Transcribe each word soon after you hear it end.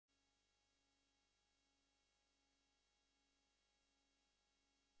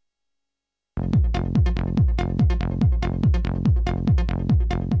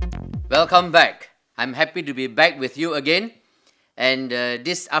Welcome back. I'm happy to be back with you again. And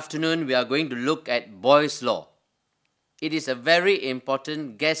this afternoon, we are going to look at Boyles' law. It is a very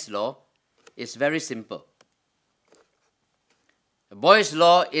important gas law. It's very simple. Boyles'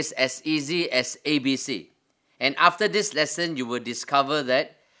 law is as easy as ABC. And after this lesson, you will discover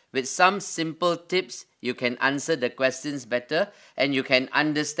that with some simple tips, you can answer the questions better and you can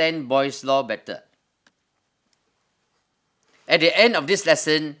understand Boyles' law better. At the end of this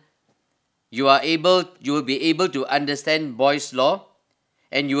lesson, you will be able to understand Boyles' law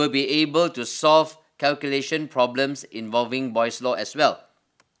and you will be able to solve calculation problems involving Boyles' law as well.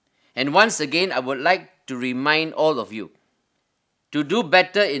 And once again, I would like to remind all of you, to do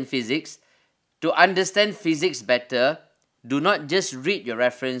better in physics, to understand physics better, do not just read your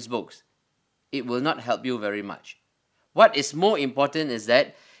reference books. It will not help you very much. What is more important is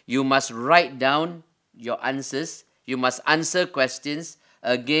that you must write down your answers. You must answer questions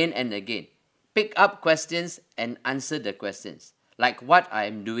again and again. Pick up questions and answer the questions, like what I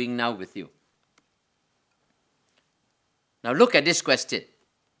am doing now with you. Now look at this question.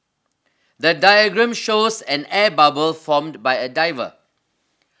 The diagram shows an air bubble formed by a diver.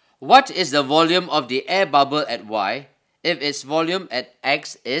 What is the volume of the air bubble at Y if its volume at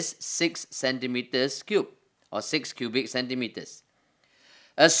X is 6 centimeters cubed or 6 cubic centimeters?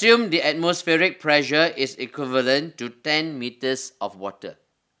 Assume the atmospheric pressure is equivalent to 10 meters of water.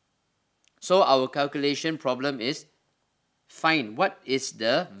 So our calculation problem is find what is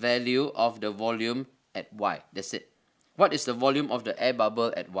the value of the volume at Y. That's it. What is the volume of the air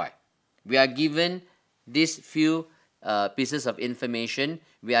bubble at Y? We are given these few pieces of information.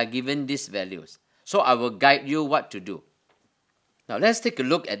 We are given these values. So I will guide you what to do. Now let's take a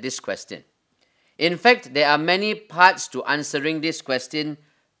look at this question. In fact, there are many parts to answering this question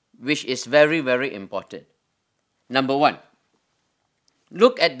which is very, very important. Number one,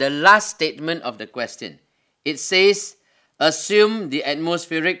 look at the last statement of the question. It says, assume the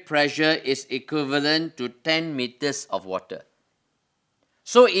atmospheric pressure is equivalent to 10 meters of water.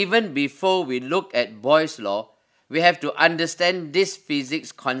 So even before we look at Boyles' law, we have to understand this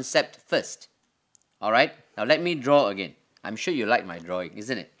physics concept first. Alright, now let me draw again. I'm sure you like my drawing,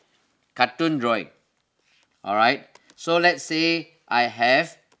 isn't it? Cartoon drawing. Alright, so let's say I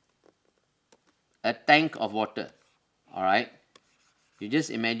have a tank of water. Alright. You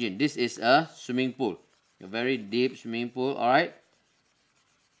just imagine this is a swimming pool, a very deep swimming pool, all right?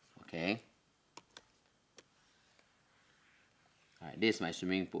 Okay. All right, this is my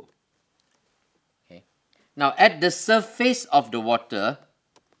swimming pool. Okay. Now, at the surface of the water,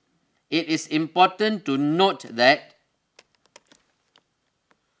 it is important to note that,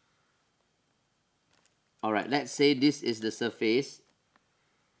 all right, let's say this is the surface,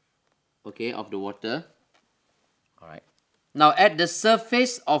 okay, of the water. All right. Now, at the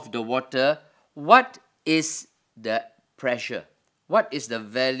surface of the water, what is the pressure? What is the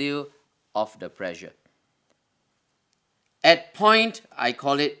value of the pressure? At point, I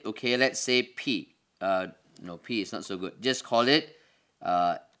call it, okay, let's say P. No, P is not so good. Just call it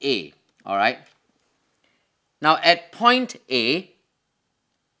A, all right? Now, at point A,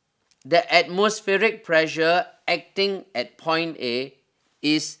 the atmospheric pressure acting at point A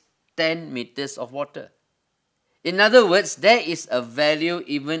is 10 meters of water. In other words, there is a value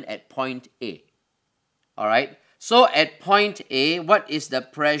even at point A. Alright, so at point A, what is the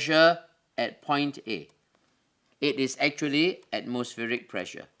pressure at point A? It is actually atmospheric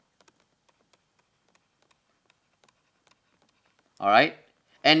pressure. Alright,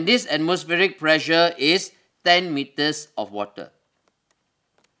 and this atmospheric pressure is 10 meters of water.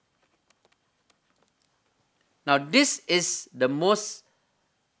 Now, this is the most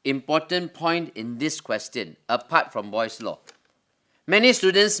important point in this question, apart from Boyles' law. Many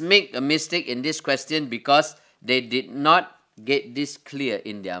students make a mistake in this question because they did not get this clear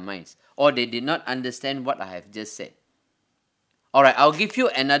in their minds, or they did not understand what I have just said. Alright, I'll give you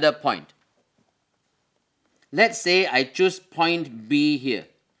another point. Let's say I choose point B here.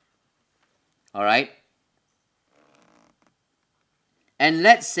 Alright. And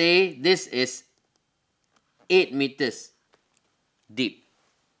let's say this is 8 meters deep.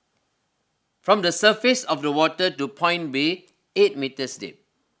 From the surface of the water to point B, 8 meters deep.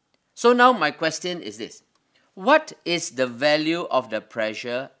 So now my question is this. What is the value of the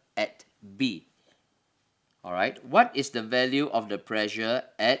pressure at B? Alright, what is the value of the pressure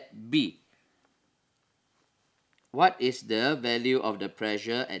at B? What is the value of the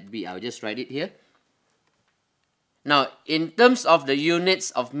pressure at B? I'll just write it here. Now, in terms of the units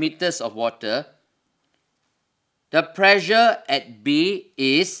of meters of water, the pressure at B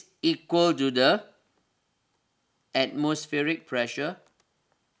is equal to the atmospheric pressure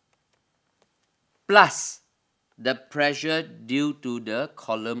plus the pressure due to the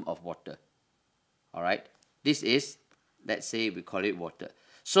column of water. All right, this is, let's say we call it water.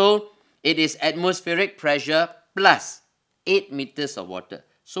 So it is atmospheric pressure plus 8 meters of water.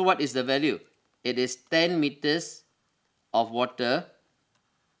 So what is the value? It is 10 meters of water,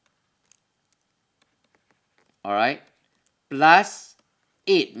 all right, plus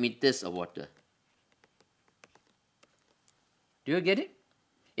 8 meters of water. Do you get it?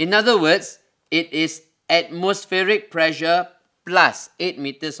 In other words, it is atmospheric pressure plus 8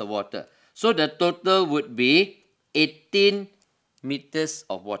 meters of water. So the total would be 18 meters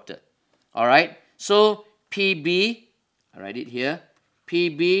of water. All right. So PB, I write it here.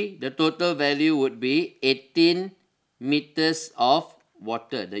 PB, the total value would be 18 meters of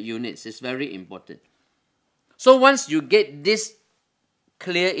water. The units is very important. So once you get this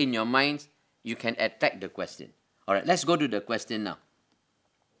clear in your mind, you can attack the question. All right, let's go to the question now.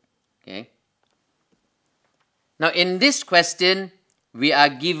 Okay. Now in this question, we are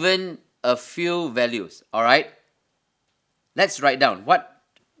given a few values. All right. Let's write down what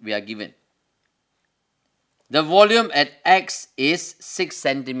we are given. The volume at X is 6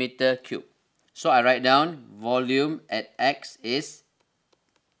 centimeter cube. So I write down volume at X is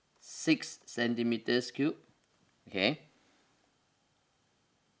 6 centimeters cube. Okay.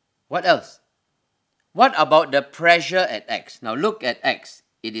 What else? What about the pressure at X? Now look at X.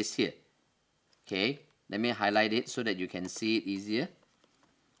 It is here. Okay. Let me highlight it so that you can see it easier.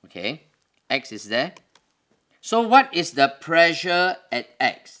 Okay. X is there. So what is the pressure at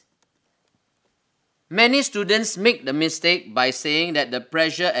X? Many students make the mistake by saying that the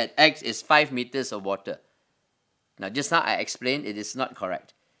pressure at X is 5 meters of water. Now just now I explained it is not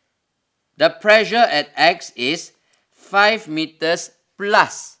correct. The pressure at X is 5 meters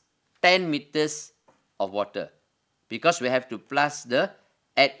plus 10 meters of water, because we have to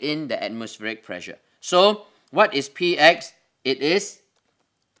add in the atmospheric pressure. So what is Px? It is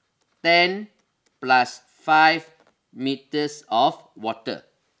 10 plus 5 meters of water.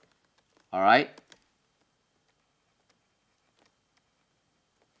 All right.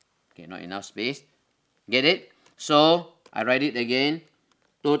 Okay, not enough space. Get it? So I write it again.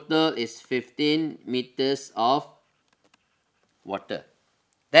 Total is 15 meters of water.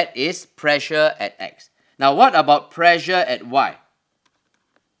 That is pressure at X. Now what about pressure at Y?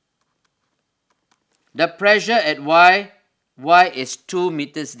 The pressure at Y is 2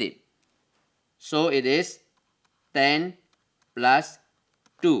 meters deep. So it is 10 plus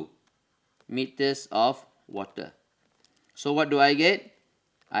 2 meters of water. So what do I get?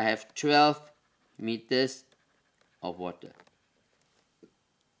 I have 12 meters of water.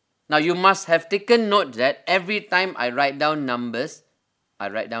 Now you must have taken note that every time I write down numbers, I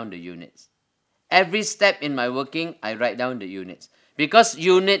write down the units. Every step in my working, I write down the units. Because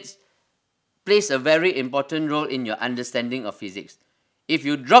units plays a very important role in your understanding of physics. If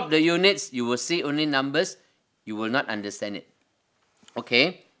you drop the units, you will see only numbers. You will not understand it.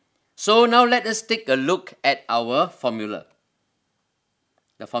 Okay. So now let us take a look at our formula.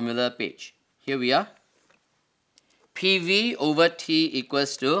 The formula page. Here we are. PV over T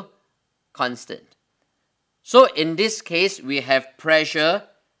equals to constant. So in this case, we have pressure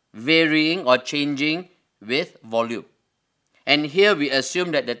varying or changing with volume. And here we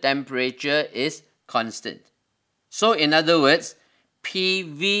assume that the temperature is constant. So in other words,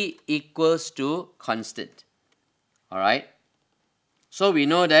 PV equals to constant. All right. So we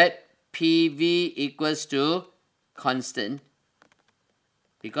know that PV equals to constant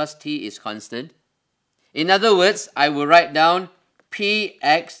because T is constant. In other words, I will write down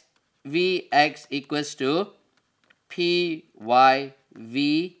Px Vx equals to Py Vy.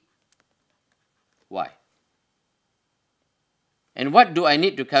 And what do I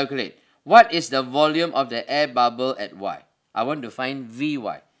need to calculate? What is the volume of the air bubble at Y? I want to find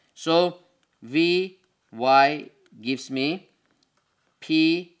Vy. So Vy gives me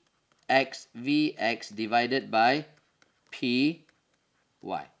Px Vx divided by Py.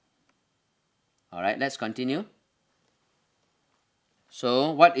 All right, let's continue.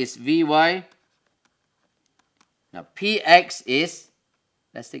 So what is Vy? Now Px is,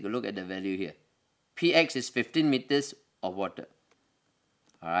 let's take a look at the value here. Px is 15 meters of water.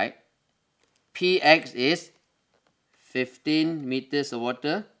 All right. Px is 15 meters of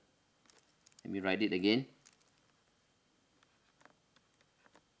water. Let me write it again.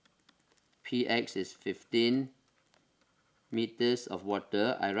 Px is 15 meters of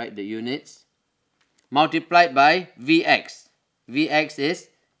water. I write the units. Multiplied by Vx. Vx is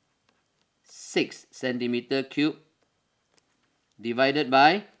 6 centimeter cube divided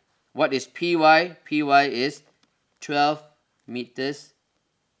by, what is Py? Py is 12 meters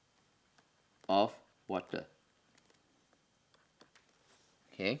of water.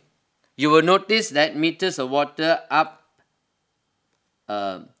 Okay. You will notice that meters of water up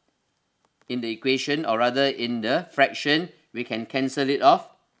in the equation, or rather in the fraction, we can cancel it off.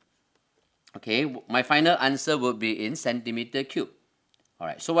 Okay, my final answer will be in centimeter cube.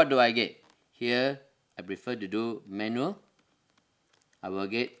 Alright, so what do I get? Here, I prefer to do manual. I will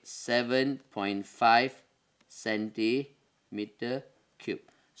get 7.5 centimeter cube.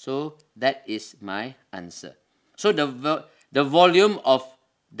 So that is my answer. So the volume of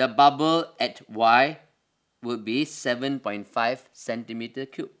the bubble at Y would be 7.5 centimeter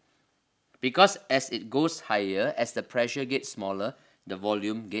cube. Because as it goes higher, as the pressure gets smaller, the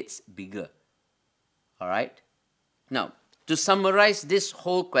volume gets bigger. Alright? Now, to summarize this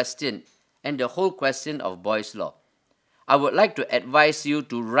whole question and the whole question of Boyle's law, I would like to advise you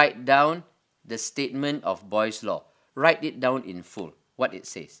to write down the statement of Boyle's law. Write it down in full, what it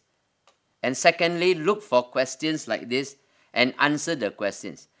says. And secondly, look for questions like this and answer the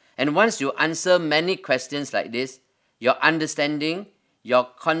questions. And once you answer many questions like this, your understanding, your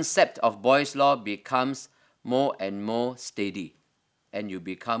concept of Boyle's law becomes more and more steady, and you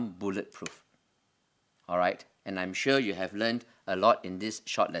become bulletproof. Alright, and I'm sure you have learned a lot in this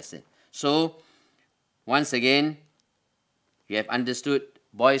short lesson. So, once again, you have understood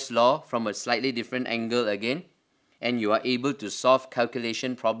Boyle's law from a slightly different angle again, and you are able to solve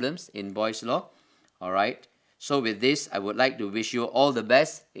calculation problems in Boyle's law. Alright, so with this, I would like to wish you all the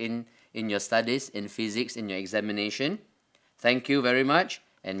best in your studies in physics in your examination. Thank you very much,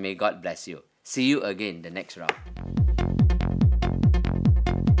 and may God bless you. See you again the next round.